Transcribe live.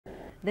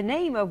The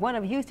name of one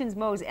of Houston's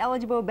most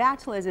eligible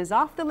bachelors is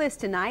off the list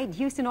tonight.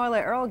 Houston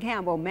Oiler Earl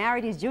Campbell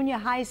married his junior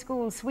high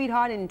school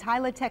sweetheart in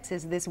Tyler,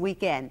 Texas this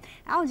weekend.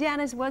 Al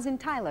Janis was in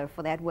Tyler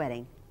for that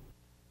wedding.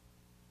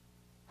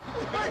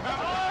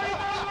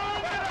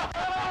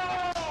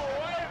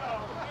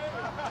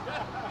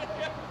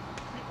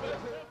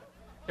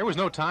 There was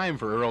no time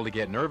for Earl to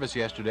get nervous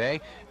yesterday.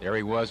 There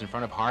he was in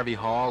front of Harvey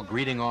Hall,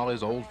 greeting all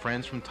his old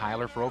friends from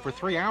Tyler for over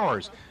 3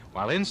 hours.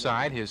 While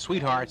inside, his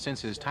sweetheart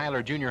since his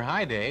Tyler junior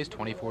high days,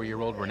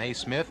 24-year-old Renee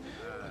Smith,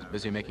 was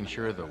busy making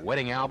sure the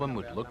wedding album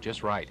would look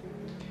just right.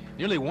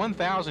 Nearly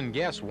 1,000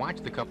 guests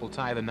watched the couple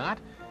tie the knot.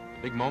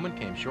 The big moment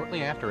came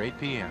shortly after 8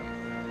 p.m.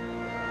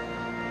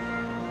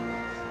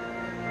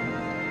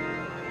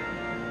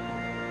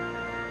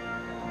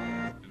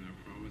 And I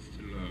promise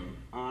to love,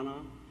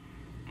 honor,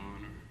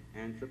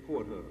 and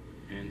support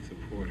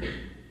her.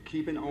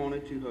 Keeping honor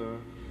to her.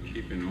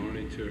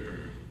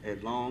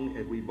 As long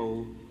as we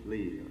both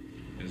live.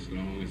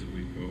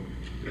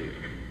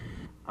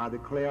 I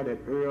declare that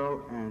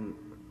Earl and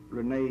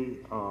Renee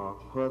are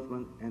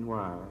husband and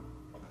wife.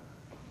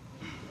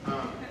 Go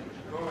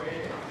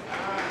ahead.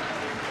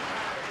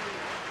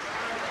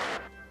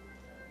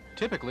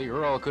 Typically,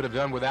 Earl could have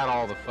done without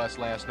all the fuss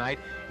last night.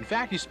 In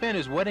fact, he spent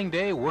his wedding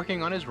day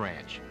working on his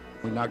ranch.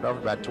 We knocked off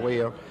about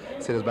 12,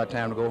 said it's about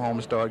time to go home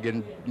and start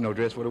getting,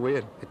 dressed for the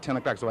wedding at 10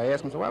 o'clock. So I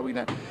asked him, so why we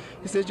not?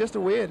 He said, just a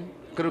wedding.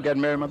 Could have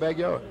gotten married in my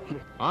backyard.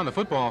 On the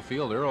football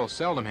field, Earl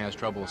seldom has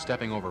trouble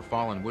stepping over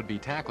fallen would-be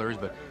tacklers,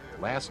 but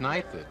last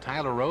night, the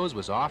Tyler Rose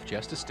was off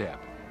just a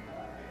step.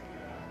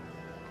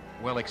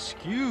 Well,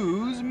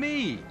 excuse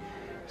me.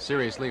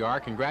 Seriously, our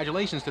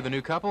congratulations to the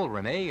new couple,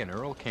 Renee and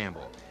Earl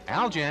Campbell.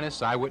 Al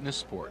Janis, Eyewitness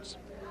Sports.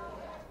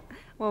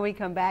 When we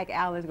come back,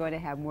 Al is going to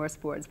have more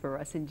sports for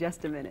us in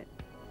just a minute.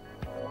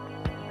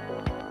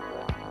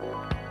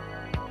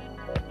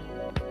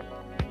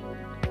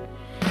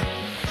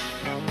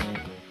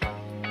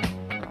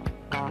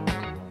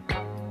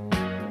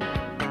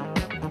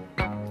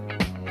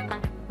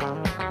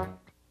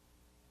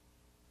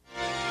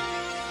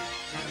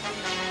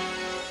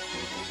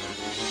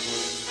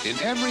 In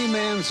every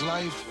man's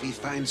life, he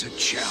finds a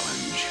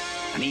challenge,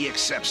 and he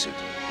accepts it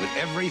with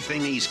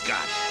everything he's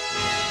got.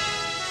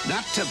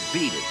 Not to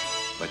beat it,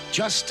 but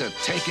just to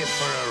take it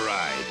for a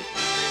ride.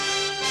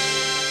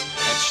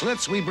 At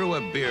Schlitz, we brew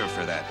a beer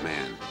for that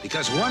man,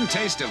 because one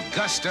taste of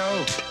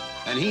gusto,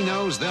 and he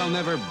knows there'll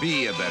never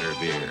be a better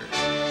beer.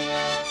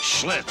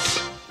 Schlitz,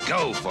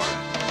 go for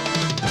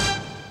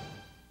it.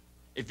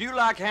 If you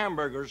like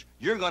hamburgers,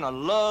 you're gonna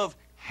love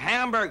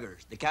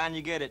hamburgers, the kind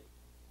you get at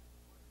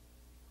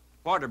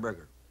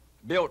Whataburger,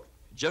 built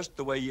just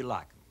the way you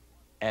like them.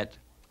 At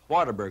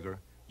Whataburger,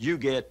 you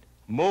get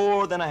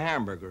more than a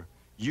hamburger.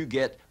 You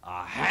get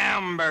a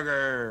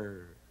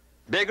hamburger.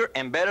 Bigger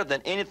and better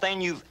than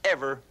anything you've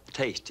ever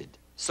tasted.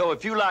 So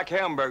if you like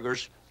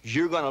hamburgers,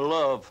 you're gonna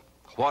love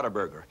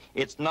Whataburger.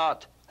 It's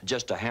not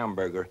just a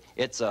hamburger,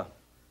 it's a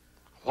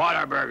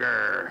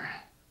Whataburger.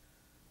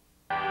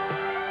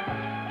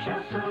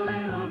 Just a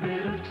little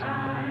bit of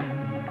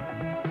time.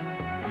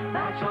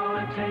 That's all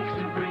it takes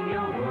to bring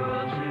your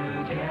world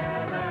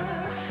together.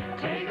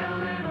 Take a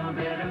little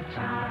bit of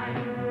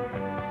time.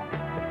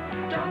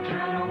 Don't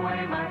turn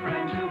away, my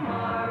friend,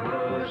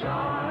 tomorrow's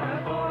all